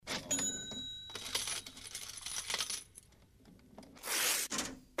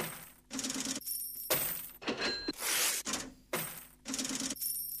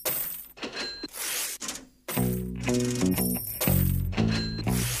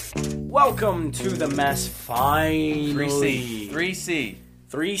Welcome to the mess finally. 3C.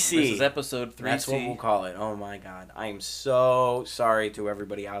 This is episode 3C. That's what we'll call it. Oh my god. I am so sorry to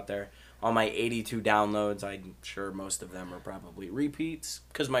everybody out there. All my 82 downloads, I'm sure most of them are probably repeats.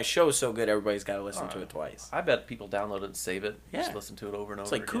 Because my show's so good, everybody's got to listen to it twice. I bet people download it and save it. Yeah. Just listen to it over and over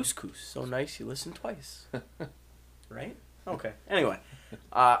It's like again. couscous. So nice you listen twice. Right? Okay. Anyway.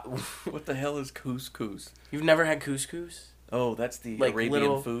 What the hell is couscous? You've never had couscous? Oh, that's the Like Arabian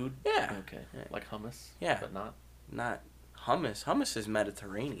little- food? Yeah. Okay. Yeah. Like hummus? Yeah. But not? Not hummus. Hummus is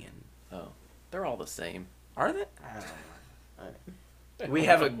Mediterranean. Oh. They're all the same. Are they? I don't know. Alright.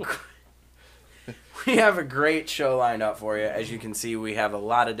 We have a great show lined up for you. As you can see, we have a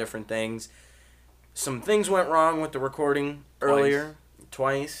lot of different things. Some things went wrong with the recording earlier.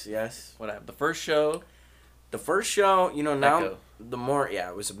 Twice, yes. What happened? The first show? The first show, now Echo.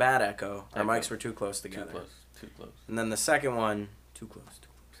 it was a bad echo. Our Echo. mics were too close together. Too close. And then the second one, too close.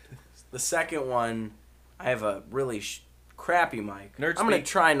 The second one, I have a really crappy mic. Nerd I'm going speak.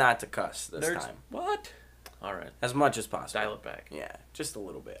 to try not to cuss this time. What? All right. As much as possible. Dial it back. Yeah, just a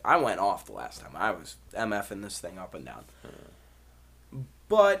little bit. I went off the last time. I was MFing this thing up and down.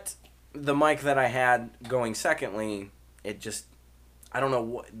 But the mic that I had going secondly, I don't know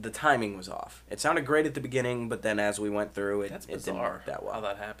what, the timing was off. It sounded great at the beginning, but then as we went through That's it didn't bizarre work that well. how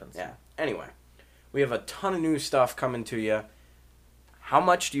that happens. Yeah. Anyway, we have a ton of new stuff coming to you. How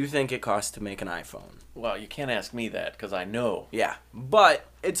much do you think it costs to make an iPhone? Well, you can't ask me that because I know. Yeah, but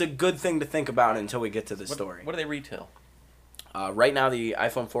it's a good thing to think about until we get to the story. What do they retail? Right now, the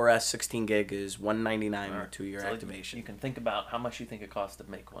iPhone 4S 16 gig is $199 with 2-year So activation. You can think about how much you think it costs to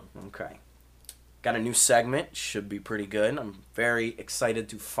make one. Okay. Got a new segment. Should be pretty good. I'm very excited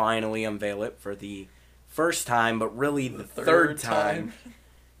to finally unveil it for the first time, but really the third time.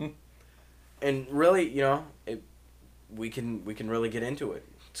 And really, we can really get into it.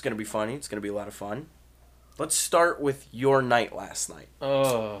 It's going to be funny. It's going to be a lot of fun. Let's start with your night last night.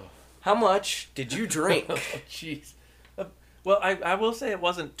 Oh. How much did you drink? Jeez. Well, I will say it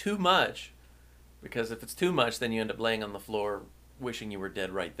wasn't too much, because if it's too much, then you end up laying on the floor wishing you were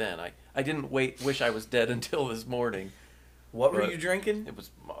dead right then. I didn't wish I was dead until this morning. What were you drinking? It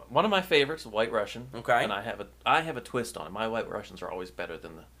was one of my favorites, White Russian. Okay. And I have a twist on it. My White Russians are always better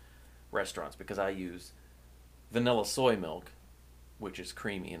than the restaurants because I use vanilla soy milk, which is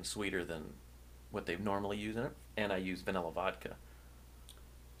creamy and sweeter than what they normally use in it, and I use vanilla vodka.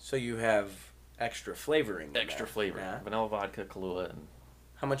 So you have extra flavoring. in Extra there. flavor. Yeah. Vanilla vodka, Kahlua, and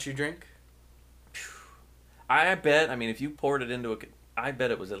How much you drink? I bet, if you poured it into I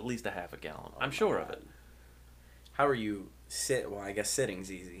bet it was at least a half a gallon. I'm sure of it. How are you well, I guess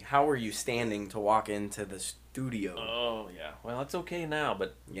sitting's easy. How are you standing to walk into the studio? Oh, yeah. Well, it's okay now,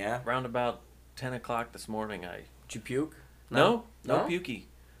 but Yeah? around about 10 o'clock this morning, Did you puke? No No? pukey.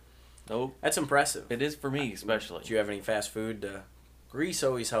 No, That's impressive. it is for me, especially. Did you have any fast food? Grease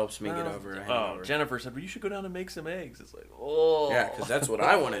always helps me get over a hangover. Jennifer said, well, you should go down and make some eggs. It's like, oh. Yeah, because that's what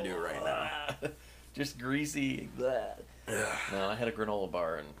I want to do right now. Just greasy. Blah. No, I had a granola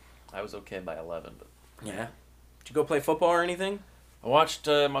bar, and I was okay by 11. But Yeah. Did you go play football or anything? I watched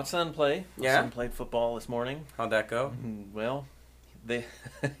my son play. My Yeah? son played football this morning. How'd that go? Well,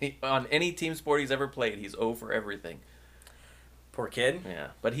 on any team sport he's ever played, he's 0 for everything. Poor kid. Yeah,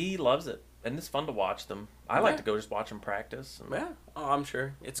 but he loves it, and it's fun to watch them. I like to go just watch them practice. And Yeah. Oh, I'm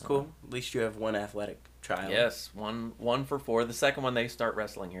sure. It's cool. At least you have one athletic child. yes, one for 4. The second one, they start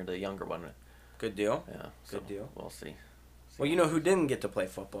wrestling here, the younger one. Good deal. Yeah, Good deal. We'll see. Well, you know who didn't get to play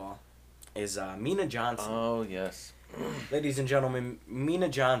football is Mina Johnson. Oh, yes. Ladies and gentlemen, Mina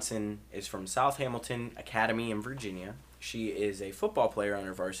Johnson is from South Hamilton Academy in Virginia. She is a football player on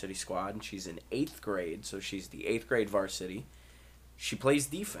her varsity squad. She's in 8th grade, so she's the 8th grade varsity. She plays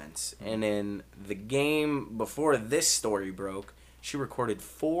defense, and in the game before this story broke, she recorded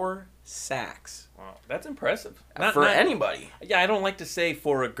 4 sacks. Wow, that's impressive. For anybody. Yeah, I don't like to say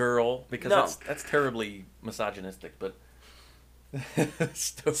for a girl, because No. that's terribly misogynistic, but...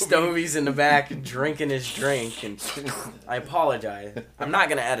 Stovey's in the back drinking his drink, and I apologize. I'm not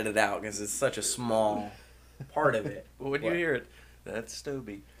going to edit it out because it's such a small part of it. When you hear it, that's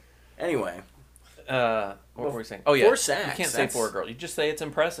Stovey. Anyway. What were we saying? Oh, yeah. 4 sacks. You can't say for a girl. You just say it's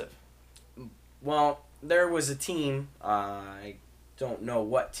impressive. Well, there was a team. I don't know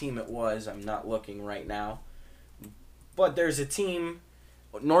what team it was. I'm not looking right now. But there's a team,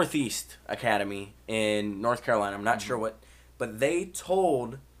 Northeast Academy in North Carolina. I'm not sure what. But they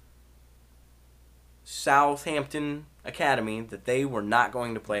told Southampton Academy that they were not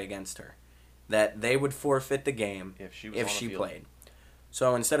going to play against her. That they would forfeit the game If she played.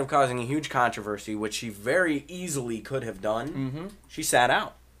 So instead of causing a huge controversy, which she very easily could have done, she sat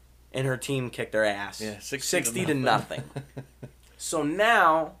out. and her team kicked their ass. Yeah, 60 to nothing. So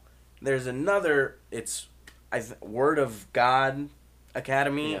now there's another, it's Word of God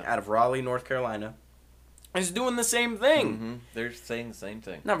Academy out of Raleigh, North Carolina, is doing the same thing. Mm-hmm. They're saying the same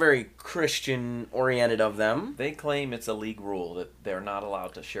thing. Not very Christian-oriented of them. They claim it's a league rule that they're not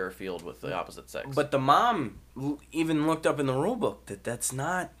allowed to share a field with the opposite sex. But the mom even looked up in the rule book that that's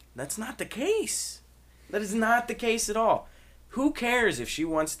not the case. That is not the case at all. Who cares if she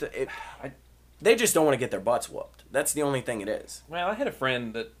wants to... They just don't want to get their butts whooped. That's the only thing it is. Well, I had a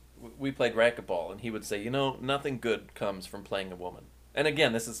friend that we played racquetball, and he would say, nothing good comes from playing a woman. And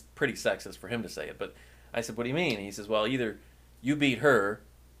again, this is pretty sexist for him to say it, but I said, what do you mean? And he says, well, either you beat her,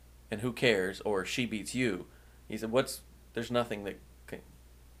 and who cares, or she beats you. He said, there's nothing that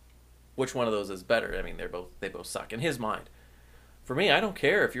which one of those is better? I mean, they both suck in his mind. For me, I don't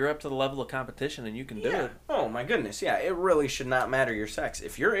care if you're up to the level of competition and you can do it. Oh my goodness, yeah, it really should not matter your sex.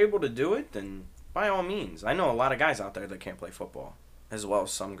 If you're able to do it, then by all means. I know a lot of guys out there that can't play football, as well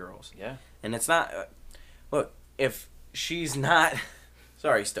as some girls. Yeah. And it's not, look, if she's not,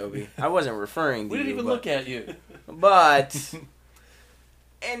 sorry, Stovey, I wasn't referring to you. We didn't even look at you. But,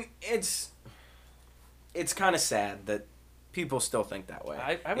 and it's kind of sad that people still think that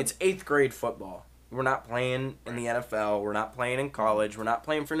way. It's 8th grade football. We're not playing in the NFL. We're not playing in college. We're not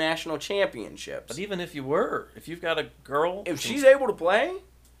playing for national championships. But even if you've got a girl... If she's able to play,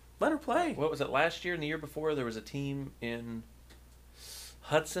 let her play. What was it, last year and the year before, there was a team in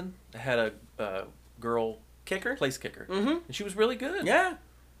Hudson that had a girl... Kicker? Place kicker. Mm-hmm. And she was really good. Yeah.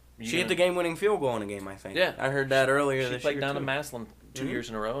 She hit the game-winning field goal in a game, I think. Yeah. I heard that earlier this year, She played down in Massillon 2 years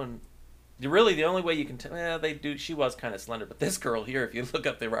in a row, and really the only way you can tell... they do. She was kind of slender, but this girl here, if you look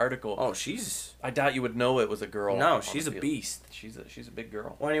up their article... Oh, she's... I doubt you would know it was a girl. No, she's a beast. She's a big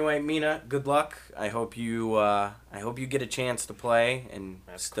girl. Well, anyway, Mina, good luck. I hope you get a chance to play and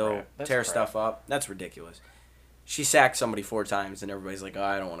tear stuff up. That's ridiculous. She sacked somebody 4 times, and everybody's like, oh,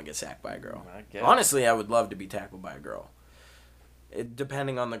 I don't want to get sacked by a girl. Honestly, I would love to be tackled by a girl.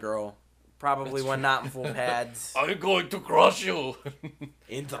 Depending on the girl. Probably when not in full pads. I'm going to crush you.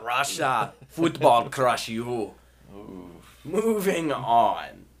 Into Russia. Football crush you. Ooh. Moving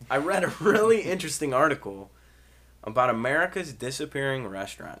on. I read a really interesting article about America's disappearing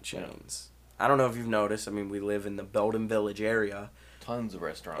restaurant chains. I don't know if you've noticed. I mean, we live in the Belden Village area. Tons of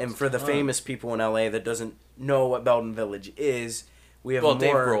restaurants. And for the famous people in LA that doesn't know what Belden Village is, we have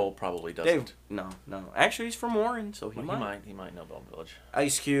Dave Grohl probably doesn't. No. Actually, he's from Warren, so he might know Belden Village.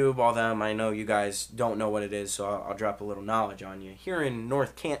 Ice Cube, all them. I know you guys don't know what it is, so I'll drop a little knowledge on you. Here in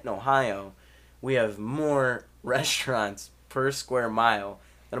North Canton, Ohio, we have more restaurants per square mile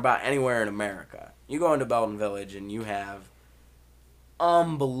than about anywhere in America. You go into Belden Village and you have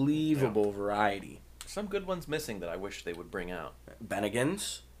unbelievable variety. Some good ones missing that I wish they would bring out.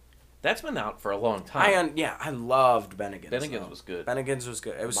 Bennigan's. That's been out for a long time. I loved Bennigan's. Bennigan's was good. Bennigan's was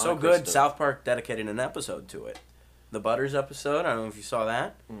good. It was so good, South Park dedicated an episode to it. The Butters episode, I don't know if you saw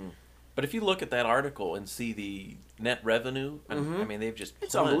that. But if you look at that article and see the net revenue, I mean, they've just plunged.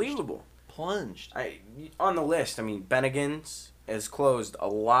 It's unbelievable. Plunged. On the list, I mean, Bennigan's has closed a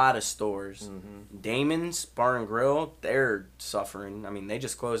lot of stores. Damon's Bar and Grill, they're suffering. I mean, they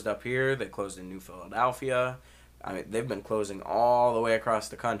just closed up here. They closed in New Philadelphia. I mean, they've been closing all the way across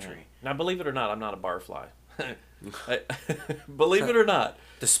the country. Now, believe it or not, I'm not a barfly. Believe it or not.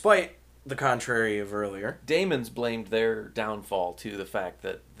 Despite the contrary of earlier. Damon's blamed their downfall to the fact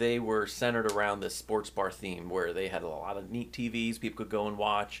that they were centered around this sports bar theme where they had a lot of neat TVs people could go and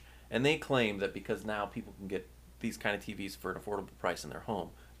watch. And they claim that because now people can get these kind of TVs for an affordable price in their home,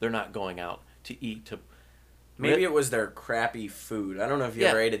 they're not going out to eat, Maybe it was their crappy food. I don't know if you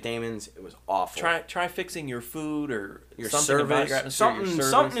ever ate at Damon's. It was awful. Try fixing your food or your something service. About your atmosphere,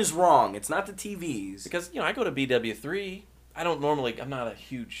 something is wrong. It's not the TVs. Because I go to BW3. I'm not a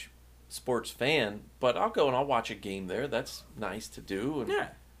huge sports fan, but I'll go and I'll watch a game there. That's nice to do. And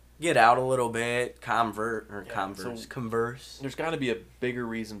get out a little bit, converse. There's got to be a bigger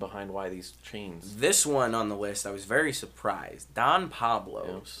reason behind why these chains. This one on the list, I was very surprised. Don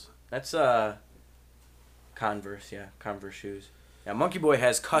Pablo's. That's Converse, Converse shoes. Yeah, Monkey Boy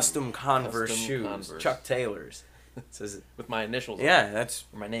has custom Converse shoes. Converse. Chuck Taylor's. Says with my initials. Yeah, that's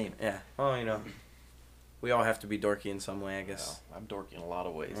my name. Yeah. Well, we all have to be dorky in some way, I guess. Well, I'm dorky in a lot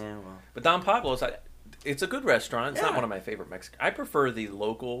of ways. Yeah, well. But Don Pablo's, it's a good restaurant. It's not one of my favorite Mexican. I prefer the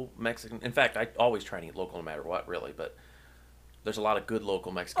local Mexican. In fact, I always try to eat local no matter what, really. But there's a lot of good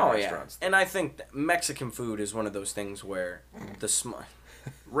local Mexican restaurants. And I think that Mexican food is one of those things where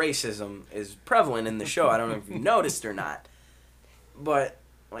racism is prevalent in the show. I don't know if you noticed or not. But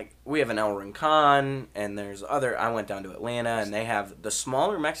like we have an El Rincon, and there's other. I went down to Atlanta, and they have the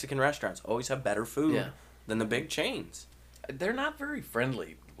smaller Mexican restaurants always have better food than the big chains. They're not very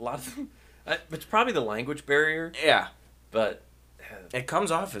friendly. A lot of them. It's probably the language barrier. Yeah, but it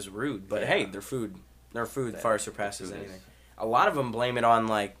comes off as rude. But hey, their food far surpasses anything. Is. A lot of them blame it on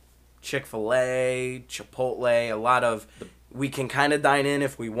like Chick-fil-A, Chipotle. A lot of we can kind of dine in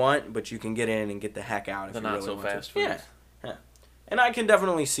if we want, but you can get in and get the heck out if you really want to. The not so fast food. Yeah. And I can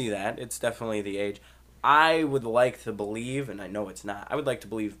definitely see that. It's definitely the age. I would like to believe, and I know it's not, I would like to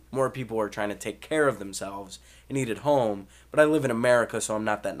believe more people are trying to take care of themselves and eat at home, but I live in America, so I'm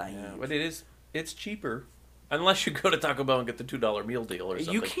not that naive. Yeah, but it's cheaper. Unless you go to Taco Bell and get the $2 meal deal or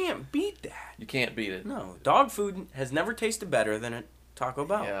something. You can't beat that. You can't beat it. No. Dog food has never tasted better than at Taco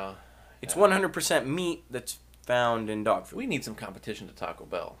Bell. Yeah. It's 100% meat that's found in dog food. We need some competition to Taco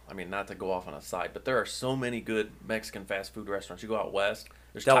Bell. I mean, not to go off on a side, but there are so many good Mexican fast food restaurants. You go out west,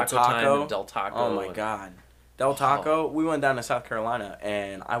 there's Del Taco Time and Del Taco. Oh my God. Del Taco, we went down to South Carolina,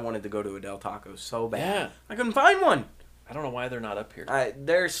 and I wanted to go to a Del Taco so bad. Yeah. I couldn't find one. I don't know why they're not up here.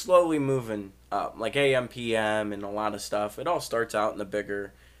 They're slowly moving up, like AM, PM, and a lot of stuff. It all starts out in the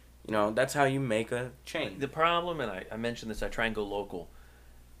bigger, that's how you make a chain. The problem, and I mentioned this, I try and go local.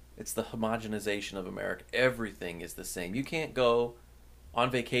 It's the homogenization of America. Everything is the same. You can't go on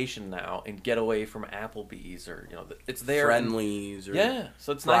vacation now and get away from Applebee's or it's there. Friendlies or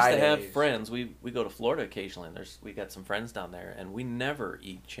so it's Fridays. Nice to have friends. We go to Florida occasionally, and we got some friends down there, and we never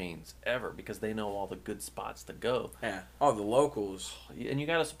eat chains ever because they know all the good spots to go. Yeah. Oh, the locals. And you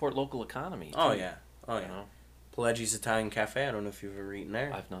got to support local economy. Too, oh yeah. Pileggi's Italian Cafe. I don't know if you've ever eaten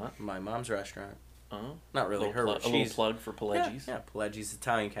there. I've not. My mom's restaurant. Oh. Not really her. A little plug for Pileggi's. Yeah, Pileggi's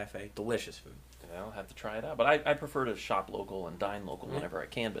Italian Cafe. Delicious food. I'll have to try it out. But I prefer to shop local and dine local whenever I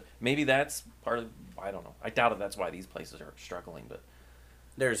can. But maybe that's part of, I don't know. I doubt that's why these places are struggling. But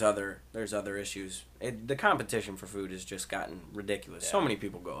there's other issues. The competition for food has just gotten ridiculous. So many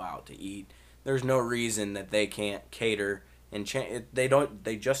people go out to eat. There's no reason that they can't cater and change.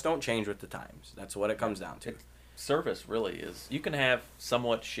 They just don't change with the times. That's what it comes down to. Service really is. You can have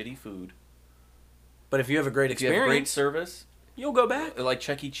somewhat shitty food, but if you have a great experience, you have great service, you'll go back. Like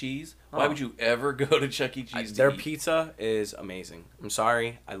Chuck E. Cheese. Why would you ever go to Chuck E. Cheese? Their pizza is amazing. I'm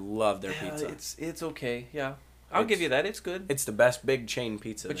sorry, I love their pizza. It's okay. Yeah, I'll give you that. It's good. It's the best big chain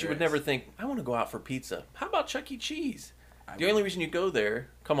pizza. But you would never think, I want to go out for pizza. How about Chuck E. Cheese? The only reason you go there,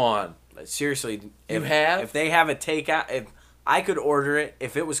 come on. Seriously, if they have a takeout, if I could order it,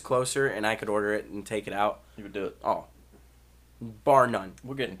 if it was closer and I could order it and take it out, you would do it. Oh, bar none.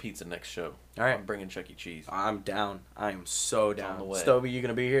 We're getting pizza next show. All right, I'm bringing Chuck E. Cheese. I'm down. I am so down. On the way. Stoby, you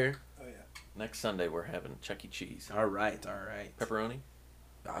gonna be here? Oh yeah. Next Sunday we're having Chuck E. Cheese. All right. Pepperoni.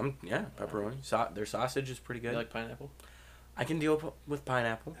 Yeah, pepperoni. Their sausage is pretty good. You like pineapple? I can deal with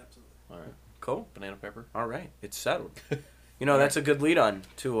pineapple. Absolutely. All right. Cool. Banana pepper. All right, it's settled. That's a good lead on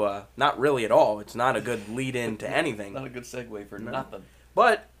to, not really at all. It's not a good lead in to anything. Not a good segue for nothing.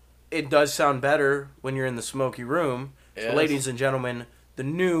 But it does sound better when you're in the smoky room. Yes. So, ladies and gentlemen, the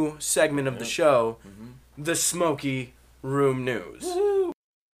new segment of the show, the Smoky Room News. Woo-hoo.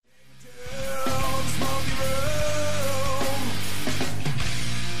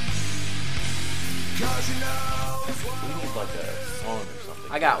 We need like a song or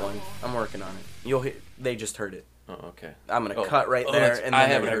something. I got one. I'm working on it. They just heard it. Oh, okay. I'm gonna cut right there, and then I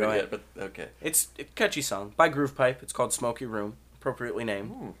haven't they're heard gonna it yet, but okay. It's a catchy song by Groove Pipe. It's called Smoky Room, appropriately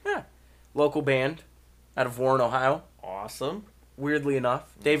named. Ooh. Yeah, local band out of Warren, Ohio. Awesome. Weirdly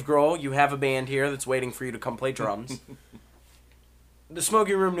enough, Dave Grohl, you have a band here that's waiting for you to come play drums. The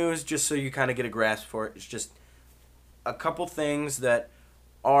Smoky Room News, just so you kind of get a grasp for it, is just a couple things that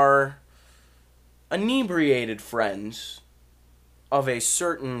are inebriated friends of a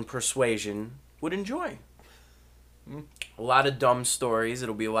certain persuasion would enjoy. A lot of dumb stories.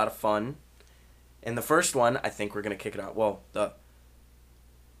 It'll be a lot of fun. And the first one, I think we're going to kick it out. Well, the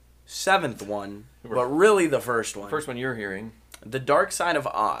seventh one, but really the first one. First one you're hearing. The Dark Side of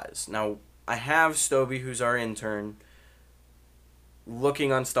Oz. Now, I have Stoby, who's our intern,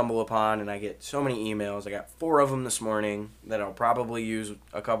 looking on StumbleUpon, and I get so many emails. I got 4 of them this morning that I'll probably use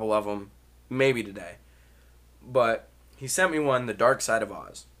a couple of them, maybe today. But he sent me one, The Dark Side of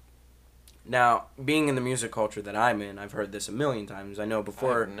Oz. Now, being in the music culture that I'm in, I've heard this a million times. I know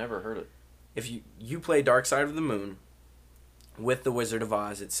before... I've never heard it. If you play Dark Side of the Moon with The Wizard of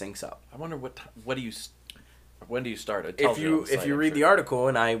Oz, it syncs up. I wonder when do you start? It If tells you on the site, read the article,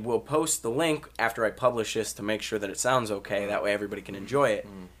 and I will post the link after I publish this to make sure that it sounds okay, that way everybody can enjoy it.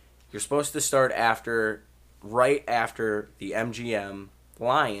 You're supposed to start right after the MGM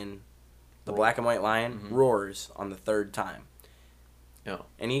lion, the black and white lion, roars on the 3rd time. Oh.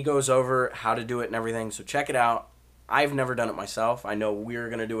 And he goes over how to do it and everything, so check it out. I've never done it myself. I know we're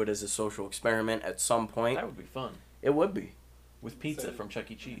going to do it as a social experiment at some point. That would be fun. It would be. With pizza from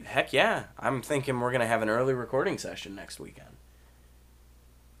Chuck E. Cheese. Heck yeah. I'm thinking we're going to have an early recording session next weekend.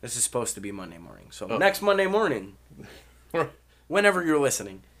 This is supposed to be Monday morning. So next Monday morning, whenever you're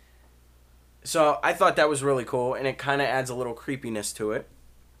listening. So I thought that was really cool, and it kind of adds a little creepiness to it.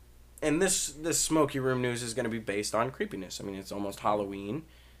 And this Smoky Room News is going to be based on creepiness. I mean, it's almost Halloween,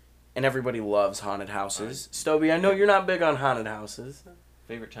 and everybody loves haunted houses. Right. Stoby, I know you're not big on haunted houses.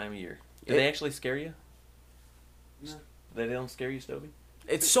 Favorite time of year. Do they actually scare you? No. They don't scare you, Stoby?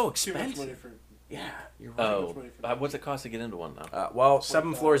 It's so Too much money expensive. for... Yeah, you're right. Oh, what's it cost to get into one now? Well,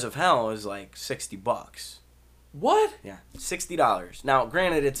 7 Floors of Hell is like $60. What? Yeah, $60. Now,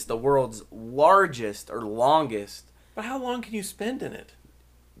 granted, it's the world's largest or longest. But how long can you spend in it?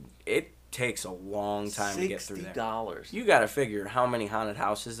 It takes a long time to get through there. $60. You got to figure how many haunted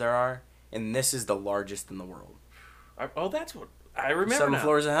houses there are, and this is the largest in the world. That's what I remember. 7 now.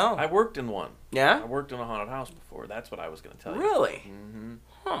 Floors of Hell. I worked in one. Yeah? I worked in a haunted house before. That's what I was going to tell you. Really? Mm-hmm.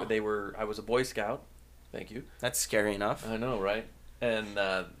 Huh. But I was a Boy Scout. Thank you. That's scary enough. I know, right? And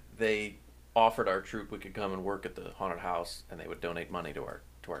they offered our troop we could come and work at the haunted house, and they would donate money to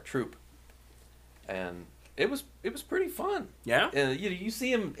our troop. And it was pretty fun. Yeah? You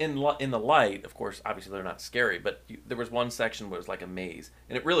see them in the light. Of course, obviously they're not scary, but there was one section where it was like a maze,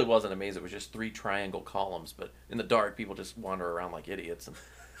 and it really wasn't a maze. It was just 3 triangle columns, but in the dark, people just wander around like idiots.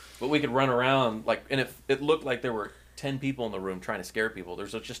 But we could run around and it looked like there were 10 people in the room trying to scare people.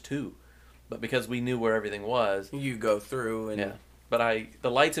 There's just 2, but because we knew where everything was, you go through and yeah. But the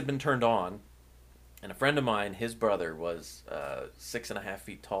lights had been turned on, and a friend of mine, his brother was 6.5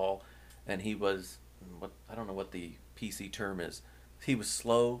 feet tall, and he was I don't know what the PC term is. He was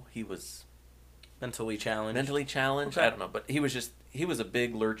slow. He was mentally challenged. Okay. I don't know, but he was a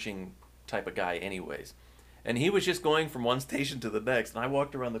big lurching type of guy, anyways, and he was just going from one station to the next. And I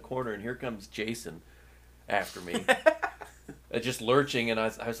walked around the corner, and here comes Jason after me, just lurching, and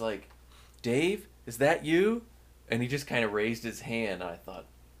I was like, "Dave, is that you?" And he just kind of raised his hand, and I thought,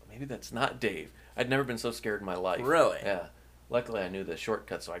 maybe that's not Dave. I'd never been so scared in my life. Really? Yeah. Luckily, I knew the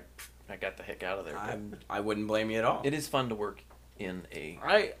shortcut, so I got the heck out of there. I wouldn't blame you at all. It is fun to work in a...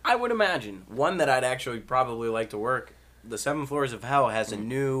 I would imagine. One that I'd actually probably like to work, the 7 Floors of Hell has a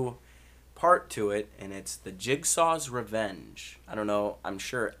new part to it, and it's the Jigsaw's Revenge. I don't know. I'm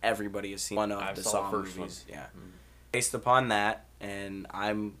sure everybody has seen one of the Saw movies. One. Yeah. Based upon that, and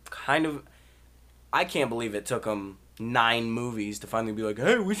I can't believe it took them 9 movies to finally be like,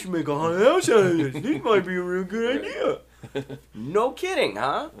 hey, we should make a haunted house out of this. This might be a real good idea. No kidding,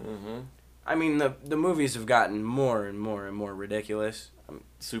 huh? Mm-hmm. I mean, the movies have gotten more and more and more ridiculous.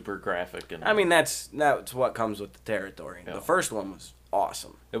 Super graphic. And I mean, that's what comes with the territory. Yeah. The first one was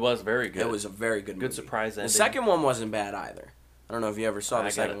awesome. It was very good. It was a very good movie. Good surprise ending. The second one wasn't bad either. I don't know if you ever saw the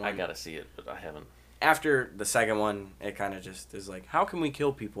second one. I gotta see it, but I haven't. After the second one, it kind of just is like, how can we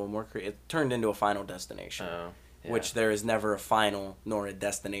kill people and it turned into a Final Destination. Yeah. Which there is never a final nor a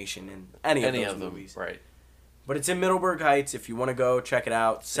destination in any of those movies. Right. But it's in Middleburg Heights. If you want to go, check it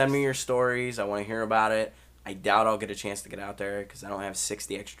out. Send me your stories. I want to hear about it. I doubt I'll get a chance to get out there because I don't have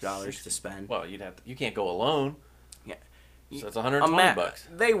 $60 extra to spend. Well, you can't go alone. Yeah. So it's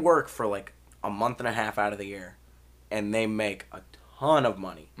 $120. They work for like a month and a half out of the year, and they make a ton of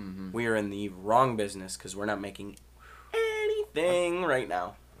money. Mm-hmm. We are in the wrong business because we're not making anything right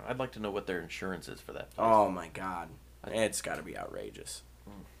now. I'd like to know what their insurance is for that place. Oh my God. It's got to be outrageous.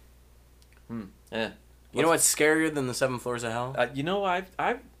 Yeah. You know what's scarier than the 7 Floors of Hell?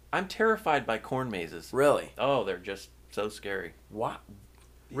 I'm terrified by corn mazes. Really? Oh, they're just so scary. What?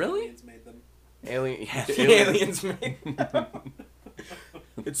 The Really? aliens made them. Aliens made them.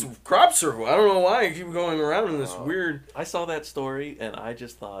 It's crop circle. I don't know why I keep going around in this weird... I saw that story, and I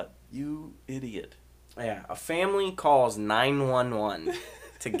just thought, you idiot. Yeah, a family calls 911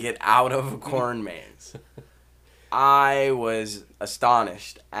 to get out of a corn maze. I was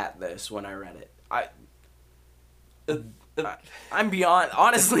astonished at this when I read it. I'm beyond.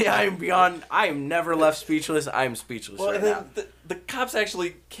 Honestly, I am beyond. I am never left speechless. I am speechless right now. The cops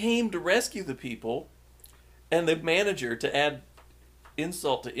actually came to rescue the people, and the manager, to add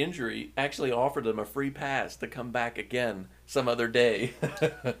insult to injury, actually offered them a free pass to come back again some other day.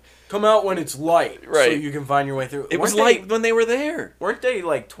 Come out when it's light, right? So you can find your way through. It was light when they were there. Weren't they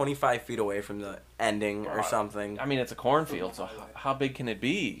like 25 feet away from the ending or something? I mean, it's a cornfield, so how big can it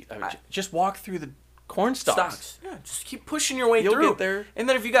be? I mean, just walk through the corn stalks. Yeah, just keep pushing your way You'll through. get there. And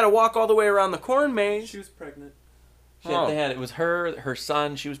then if you got to walk all the way around the corn maze, She was pregnant. It was her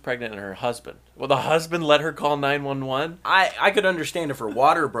son, she was pregnant, and her husband. Well, the husband let her call 911? I could understand if her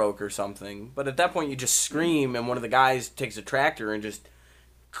water broke or something, but at that point you just scream and one of the guys takes a tractor and just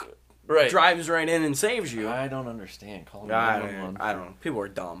drives right in and saves you. I don't understand calling I 911. don't know. People are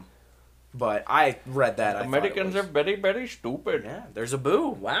dumb. But I read that. Americans are very, very stupid. Yeah, there's a Boo.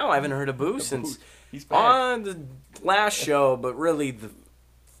 Wow, I haven't heard a Boo since He's back. on the last show, but really the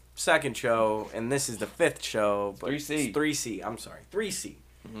second show, and this is the fifth show. But 3C. It's 3C. I'm sorry, 3C.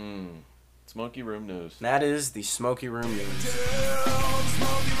 Smoky Room News. That is the Smoky Room News.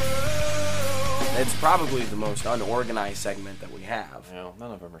 It's probably the most unorganized segment that we have. Well,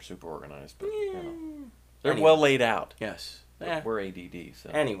 none of them are super organized, but you know, they're Anyway. well laid out. Yes. We're ADD,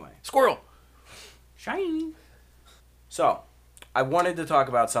 so. Anyway. Squirrel! Shiny. So, I wanted to talk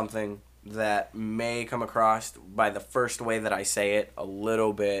about something that may come across, by the first way that I say it, a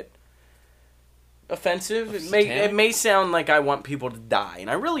little bit offensive. It may sound like I want people to die, and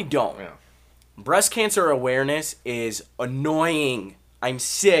I really don't. Yeah. Breast cancer awareness is annoying. I'm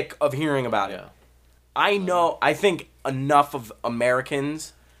sick of hearing about it. Yeah. I think enough of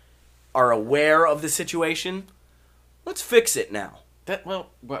Americans are aware of the situation. Let's fix it now. What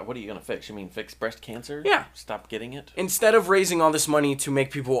are you going to fix? You mean fix breast cancer? Yeah. Stop getting it? Instead of raising all this money to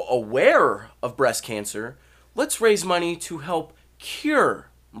make people aware of breast cancer, let's raise money to help cure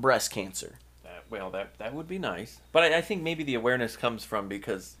breast cancer. That would be nice. But I think maybe the awareness comes from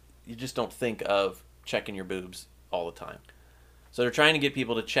because you just don't think of checking your boobs all the time. So they're trying to get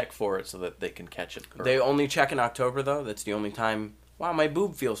people to check for it so that they can catch it. They only check in October, though? That's the only time. Wow, my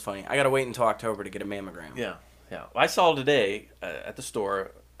boob feels funny. I got to wait until October to get a mammogram. Yeah. I saw today at the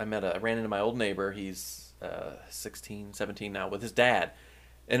store, I ran into my old neighbor. He's 16, 17 now with his dad.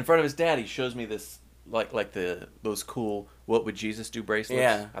 And in front of his dad, he shows me this, those cool "What Would Jesus Do" bracelets.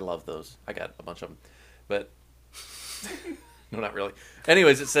 Yeah. I love those. I got a bunch of them. But, no, not really.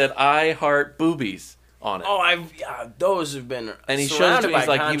 Anyways, it said, "I heart boobies" on it. Oh, those have been And he shows me, he was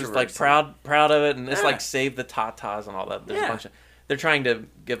controversy. proud of it, and it's Yeah. save the tatas and all that. There's Yeah. a bunch of, they're trying to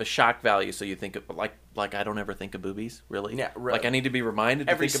give a shock value so you think of, like I don't ever think of boobies, really. Yeah, Like I need to be reminded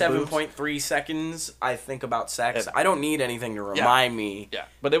Every to think of boobs. 7.3 seconds, I think about sex. Yeah. I don't need anything to remind me. Yeah,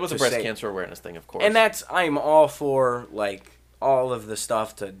 but it was a to breast say- cancer awareness thing, of course. And I'm all for, all of the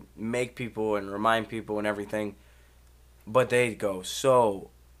stuff to make people and remind people and everything. But they go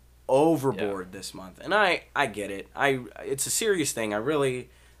so overboard this month. And I get it. It's a serious thing.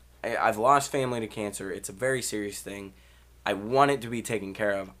 I've lost family to cancer. It's a very serious thing. I want it to be taken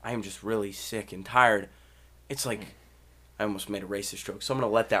care of. I'm just really sick and tired. It's like, I almost made a racist joke, so I'm going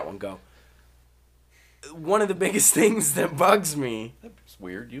to let that one go. One of the biggest things that bugs me. That's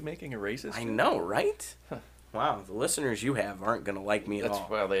weird. You making a racist? I know, right? Wow, the listeners you have aren't going to like me at all.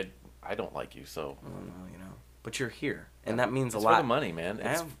 Well, I don't like you, so. Well, but you're here, and that means It's a lot. for the money, man.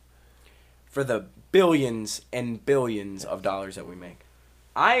 It's, For the billions and billions of dollars that we make.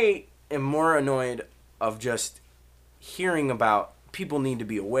 I am more annoyed of just hearing about people need to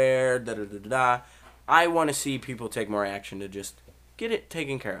be aware, da-da-da-da. I want to see people take more action to just get it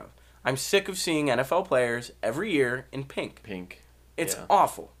taken care of. I'm sick of seeing NFL players every year in pink. Pink. It's Yeah.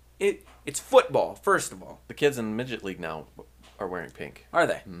 awful. It's football, first of all. The kids in Midget League now are wearing pink. Are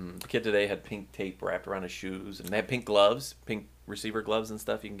they? The kid today had pink tape wrapped around his shoes, and they have pink gloves, pink receiver gloves and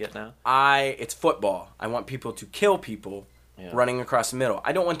stuff you can get now. It's football. I want people to kill people running across the middle.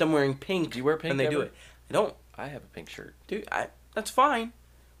 I don't want them wearing pink. Do you wear pink when they do ever? it? I don't. I have a pink shirt. Dude, that's fine.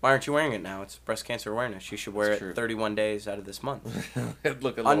 Why aren't you wearing it now? It's breast cancer awareness. You should wear That's it true. 31 days out of this month. It'd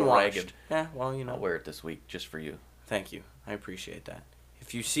look a little Unwashed. ragged. Yeah, well, I'll wear it this week just for you. Thank you. I appreciate that.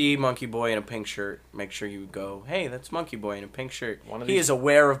 If you see Monkey Boy in a pink shirt, make sure you go, hey, that's Monkey Boy in a pink shirt. He is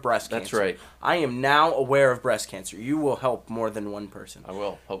aware of breast cancer. That's right. I am now aware of breast cancer. You will help more than one person. I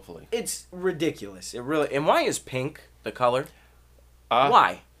will, hopefully. It's ridiculous. It really. And why is pink the color? Uh,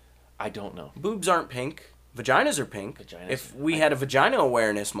 Why? I don't know. Boobs aren't pink. Vaginas are pink. Vaginas If are- we had a vagina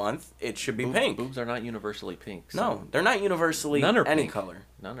awareness month, it should be pink. Boobs are not universally pink. No, they're not universally None are any pink. color.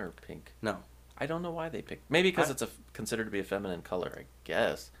 None are pink. No. I don't know why they pick. Maybe because it's considered to be a feminine color, I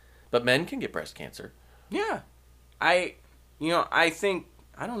guess. But men can get breast cancer. Yeah. I think,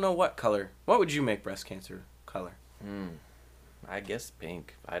 I don't know what color. What would you make breast cancer color? I guess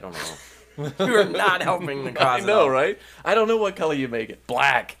pink. I don't know. You are not helping the cause I at know, all. right? I don't know what color you make it.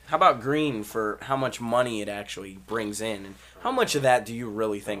 Black. How about green for how much money it actually brings in? And how much of that do you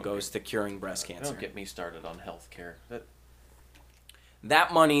really think goes to curing breast cancer? Don't get me started on health care.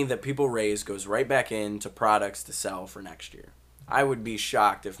 That money that people raise goes right back into products to sell for next year. I would be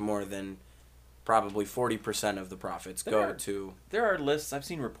shocked if more than probably 40% of the profits go to... There are lists. I've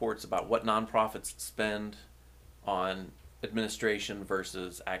seen reports about what nonprofits spend on administration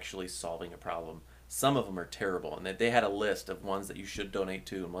versus actually solving a problem. Some of them are terrible, and they had a list of ones that you should donate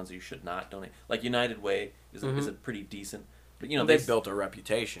to and ones that you should not donate. Like United Way is a pretty decent, but you know they've built a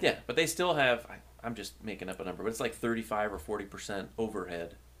reputation. Yeah, but they still have. I'm just making up a number, but it's like 35 or 40%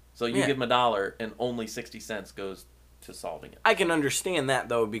 overhead. So you give them $1, and only 60 cents goes to solving it. I can understand that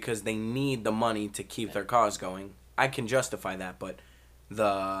though, because they need the money to keep their cause going. I can justify that, but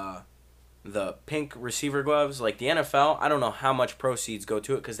the pink receiver gloves, like the NFL, I don't know how much proceeds go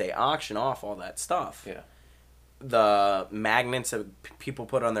to it because they auction off all that stuff. Yeah. The magnets that people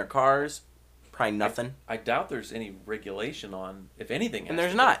put on their cars, probably nothing. I doubt there's any regulation on if anything. And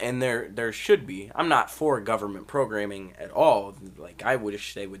there's not, and there should be. I'm not for government programming at all. Like, I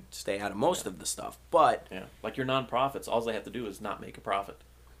wish they would stay out of most of the stuff, but yeah, like your nonprofits, all they have to do is not make a profit.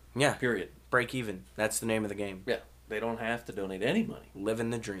 Yeah. Period. Break even. That's the name of the game. Yeah. They don't have to donate any money. Living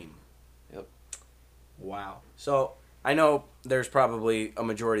the dream. Yep. Wow. So, I know there's probably a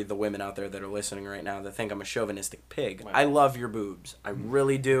majority of the women out there that are listening right now that think I'm a chauvinistic pig. I love your boobs. I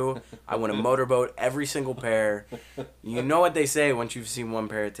really do. I want to motorboat every single pair. You know what they say, once you've seen one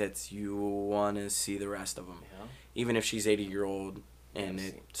pair of tits, you want to see the rest of them. Yeah. Even if she's 80-year-old and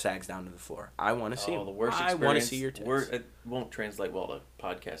it sags down to the floor. I want to see them. The worst I experience. want to see your tits. It won't translate well to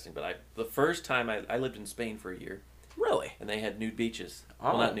podcasting, but the first time I lived in Spain for a year. Really? And they had nude beaches.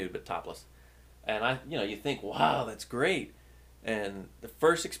 Oh. Well, not nude, but topless. And you think, wow, that's great. And the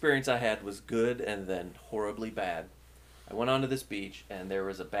first experience I had was good and then horribly bad. I went onto this beach and there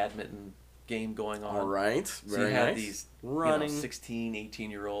was a badminton game going on. All right. So Very you had nice. these running 16,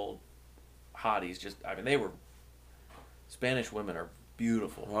 18-year-old hotties. They were Spanish women are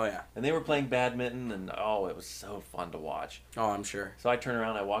beautiful. Oh, yeah. And they were playing badminton, and it was so fun to watch. Oh, I'm sure. So I turn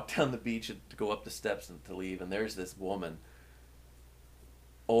around, I walk down the beach to go up the steps and to leave, and there's this woman,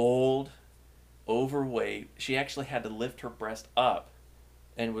 old, overweight. She actually had to lift her breast up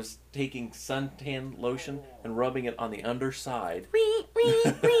and was taking suntan lotion and rubbing it on the underside.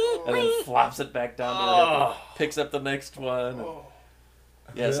 And then flops it back down to her hip, picks up the next one.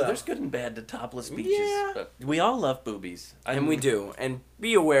 Yeah, so there's good and bad to topless beaches. Yeah. But we all love boobies. And we do. And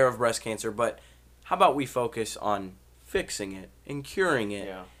be aware of breast cancer, but how about we focus on fixing it and curing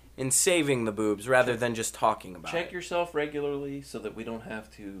it and saving the boobs rather than just talking about it. Check yourself regularly so that we don't have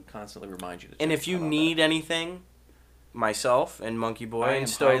to constantly remind you to check. And if you need anything, myself and Monkey Boy I and am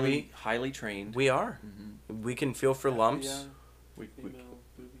Stovey, highly trained. we are. We can feel for lumps. Yeah. We, Female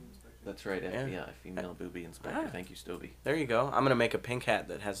booby inspector. that's right, Yeah. FBI, female booby inspector. Thank you, Stovey. There you go. I'm going to make a pink hat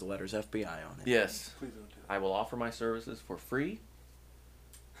that has the letters FBI on it. Yes, Please don't do that. I will offer my services for free.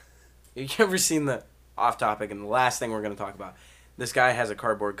 You ever seen the off topic and the last thing we're going to talk about? This guy has a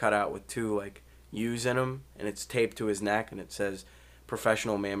cardboard cutout with two like U's in him, and it's taped to his neck, and it says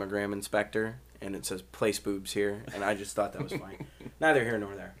professional mammogram inspector, and it says place boobs here, and I just thought that was funny. Neither here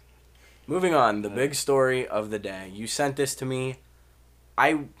nor there. Moving on, the big story of the day. You sent this to me.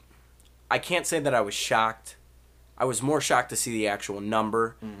 I can't say that I was shocked. I was more shocked to see the actual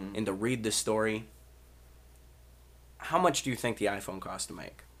number and to read the story. How much do you think the iPhone cost to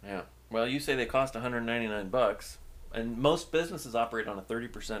make? Yeah. Well, you say they cost $199, and most businesses operate on a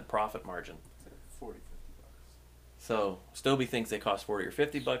 30% profit margin. It's like 40, 50 bucks. So Stovey thinks they cost $40 or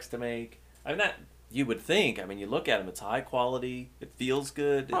 $50 to make. I'm not. You would think. I mean, you look at them. It's high quality. It feels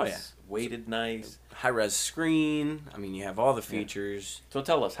good. It's Oh, yeah. weighted nice. High-res screen. I mean, you have all the features. So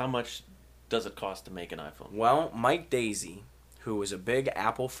tell us, how much does it cost to make an iPhone? Well, Mike Daisy, who is a big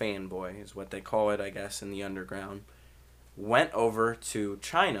Apple fanboy, is what they call it, I guess, in the underground, went over to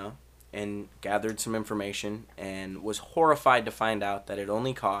China and gathered some information and was horrified to find out that it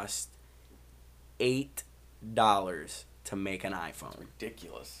only cost $8 to make an iPhone.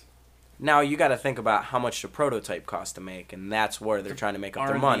 Ridiculous. Now, you got to think about how much the prototype costs to make, and that's where they're trying to make up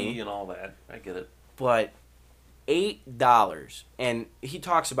their R&D money. and all that. I get it. But $8, and he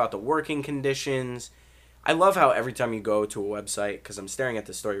talks about the working conditions. I love how every time you go to a website, because I'm staring at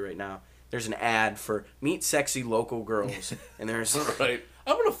the story right now, there's an ad for meet sexy local girls, and there's Right.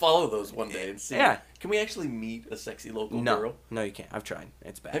 I'm gonna follow those one day and see. Yeah. Can we actually meet a sexy local no, girl? no, you can't. I've tried.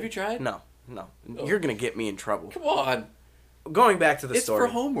 It's bad. Have you tried? No. Oh. You're gonna get me in trouble. Come on. Going back to the It's story.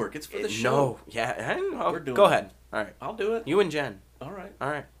 for homework. It's for the show. No, yeah, I don't know. We're doing Go it. ahead. All right, I'll do it. you and Jen. All right. All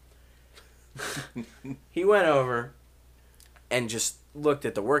right. He went over and just looked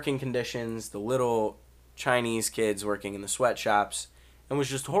at the working conditions, the little Chinese kids working in the sweatshops, and was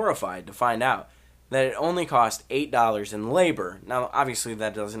just horrified to find out that it only cost $8 in labor. Now, obviously,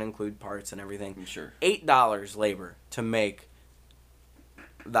 that doesn't include parts and everything. I'm sure. $8 labor to make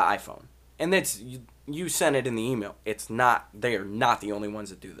the iPhone. And you sent it in the email. It's not. They are not the only ones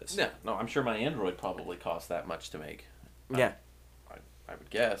that do this. Yeah, no, I'm sure my Android probably costs that much to make. Yeah. I would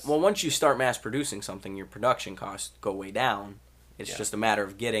guess. Well, once you start mass producing something, your production costs go way down. It's just a matter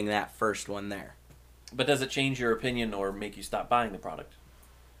of getting that first one there. But does it change your opinion or make you stop buying the product?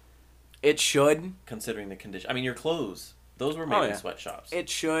 It should. Considering the condition. I mean, your clothes, those were made in sweatshops. It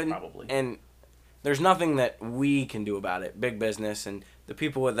should. Probably. And there's nothing that we can do about it. Big business and the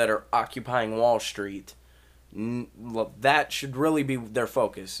people that are occupying Wall Street, that should really be their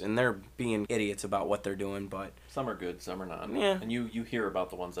focus. And they're being idiots about what they're doing, but... Some are good, some are not. Yeah. And you hear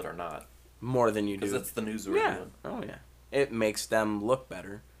about the ones that are not. More than you do. Because that's the news we're doing. Oh, yeah. It makes them look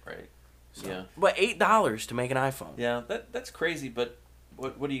better. Right. So. Yeah. But $8 to make an iPhone. Yeah, that's crazy, but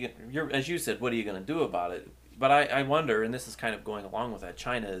what are you... as you said, what are you going to do about it? But I wonder, and this is kind of going along with that,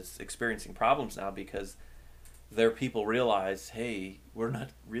 China is experiencing problems now because their people realize, hey, we're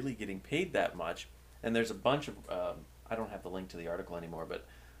not really getting paid that much. And there's a bunch of... I don't have the link to the article anymore, but...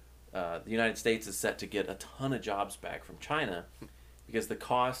 the United States is set to get a ton of jobs back from China because the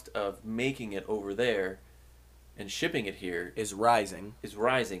cost of making it over there and shipping it here is rising.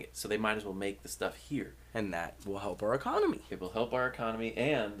 So they might as well make the stuff here. And that will help our economy. It will help our economy,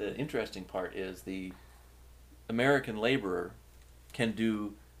 and the interesting part is the American laborer can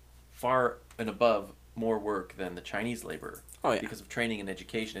do far and above more work than the Chinese laborer. Oh, yeah. Because of training and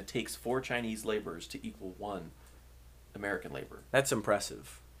education. It takes 4 Chinese laborers to equal 1 American laborer. That's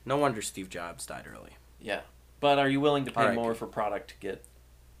impressive. No wonder Steve Jobs died early. Yeah. But are you willing to pay R.I.P. more for product to get...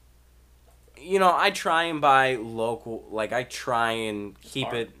 You know, I try and buy local, like I try and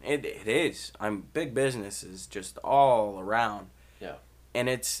keep it. It is. Big business is just all around. Yeah. And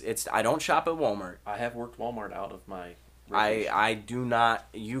it's I don't shop at Walmart. I have worked Walmart out of my... I do not.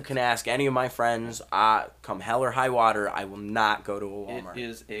 You can ask any of my friends. Come hell or high water, I will not go to a Walmart. It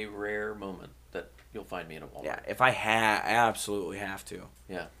is a rare moment that you'll find me in a Walmart. Yeah, if I absolutely have to.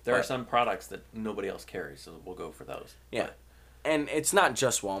 Yeah, there are some products that nobody else carries, so we'll go for those. Yeah. But, and it's not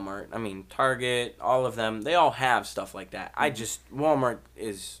just Walmart. I mean, Target, all of them, they all have stuff like that. Walmart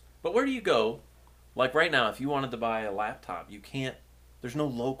is... But where do you go? Like right now, if you wanted to buy a laptop, you can't... There's no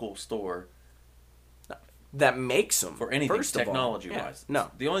local store that makes them. For anything technology-wise. Yeah,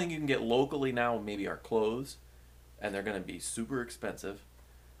 no. The only thing you can get locally now maybe are clothes, and they're going to be super expensive.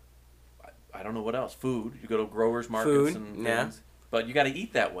 I don't know what else. Food. You go to growers markets and things. Yeah. But you got to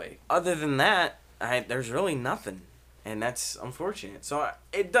eat that way. Other than that, there's really nothing. And that's unfortunate. So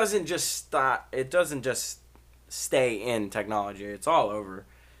it doesn't just stop. It doesn't just stay in technology. It's all over.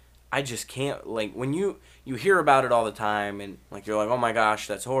 I just can't, like, when you hear about it all the time and, like, you're like, oh my gosh,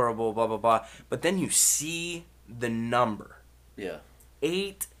 that's horrible, blah, blah, blah. But then you see the number. Yeah.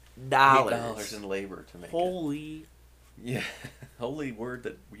 $8. $8 in labor to make Holy. it. Yeah. Holy word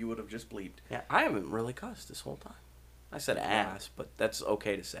that you would have just bleeped. Yeah, I haven't really cussed this whole time. I said ass, but that's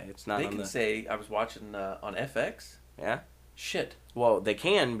okay to say. It's not They can say, I was watching on FX. Yeah? Shit. Well, they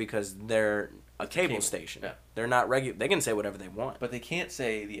can because they're a cable station. Yeah. They're not regular. They can say whatever they want. But they can't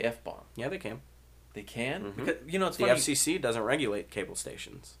say the F-bomb. Yeah, they can. They can? Mm-hmm. Because, it's the funny. FCC doesn't regulate cable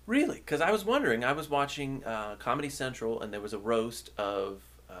stations. Really? Because I was wondering. I was watching Comedy Central, and there was a roast of...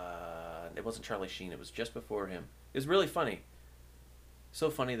 it wasn't Charlie Sheen. It was just before him. It was really funny. So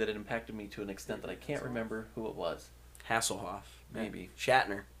funny that it impacted me to an extent that I can't remember who it was. Hasselhoff. Maybe.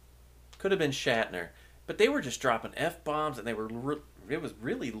 Shatner. Could have been Shatner. But they were just dropping F-bombs, and they were it was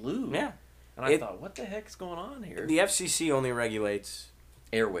really lewd. Yeah. And I thought, what the heck's going on here? The FCC only regulates...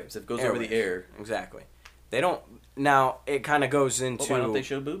 Airwaves. It goes over the air. Exactly. They don't... Now, it kind of goes into... Well, why don't they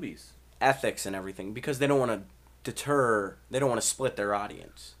show boobies? Ethics and everything. Because they don't want to deter... They don't want to split their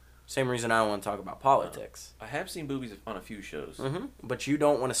audience. Same reason I don't want to talk about politics. I have seen boobies on a few shows. Mm-hmm. But you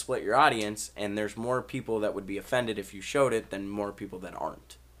don't want to split your audience, and there's more people that would be offended if you showed it than more people that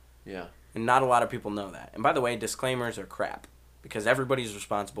aren't. Yeah. And not a lot of people know that. And by the way, disclaimers are crap. Because everybody's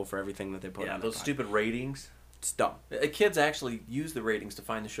responsible for everything that they put on those stupid ratings. It's dumb. Kids actually use the ratings to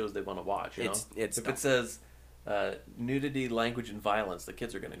find the shows they want to watch. If dumb. it says nudity, language, and violence, the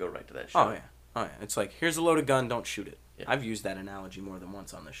kids are going to go right to that show. Oh, yeah. It's like, here's a loaded gun, don't shoot it. Yeah. I've used that analogy more than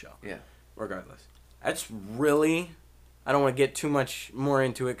once on the show. Yeah. Regardless. That's really... I don't want to get too much more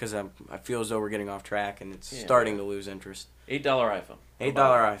into it because I feel as though we're getting off track and it's starting to lose interest. $8 iPhone. $8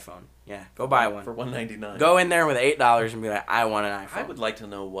 iPhone. Yeah, go buy one. For $199. Go in there with $8 and be like, I want an iPhone. I would like to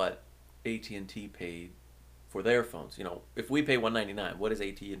know what AT&T paid for their phones. If we pay $199, what is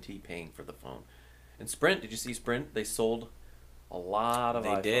AT&T paying for the phone? And Sprint, did you see Sprint? They sold a lot of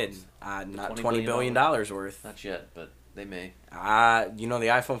iPhones. They did. Not $20 billion worth. Not yet, but they may. The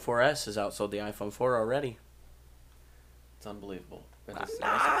iPhone 4S has outsold the iPhone 4 already. It's unbelievable.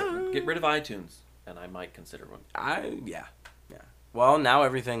 Get rid of iTunes. and I might consider one. Yeah. Well, now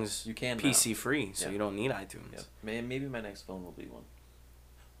everything's You can PC free, so Yeah. you don't need iTunes. Yeah. Maybe my next phone will be one.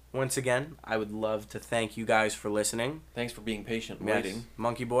 Once again, I would love to thank you guys for listening. Thanks for being patient and Yes. waiting.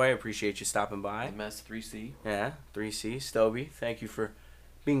 Monkey Boy, I appreciate you stopping by. MS3C. Yeah, 3C. Stoby, thank you for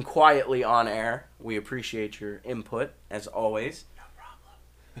being quietly on air. We appreciate your input, as always. No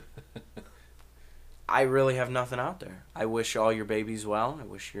problem. I really have nothing out there. I wish all your babies well. I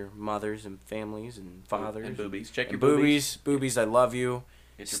wish your mothers and families and fathers. And boobies. Check your and boobies. Boobies, I love you.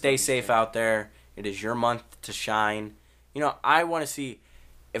 Get your Stay boobies safe checked. out there. It is your month to shine. You know, I want to see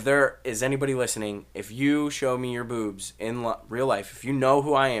if there is anybody listening. If you show me your boobs in real life, if you know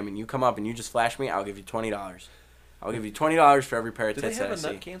who I am and you come up and you just flash me, I'll give you $20. I'll give you $20 for every pair of Do they tits that I have a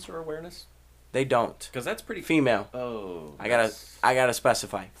see. nut cancer awareness? They don't. Because that's pretty... Female. Oh. I gotta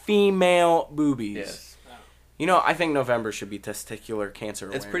specify. Female boobies. Yes. You know, I think November should be testicular cancer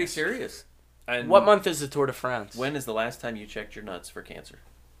awareness. It's pretty serious. And What month is the Tour de France? When is the last time you checked your nuts for cancer?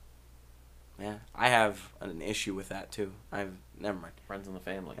 Yeah, I have an issue with that too. Never mind. Runs in the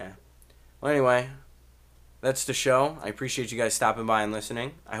family. Yeah. Well, anyway, that's the show. I appreciate you guys stopping by and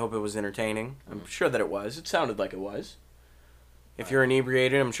listening. I hope it was entertaining. I'm sure that it was. It sounded like it was. If you're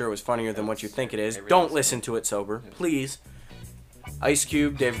inebriated, I'm sure it was funnier than what you think it is. Every Don't episode. listen to it sober, please. Ice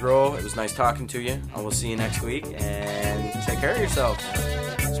Cube, Dave Grohl, it was nice talking to you. I will see you next week, and take care of yourselves.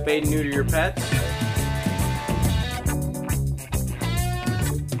 Spade and neuter your pets.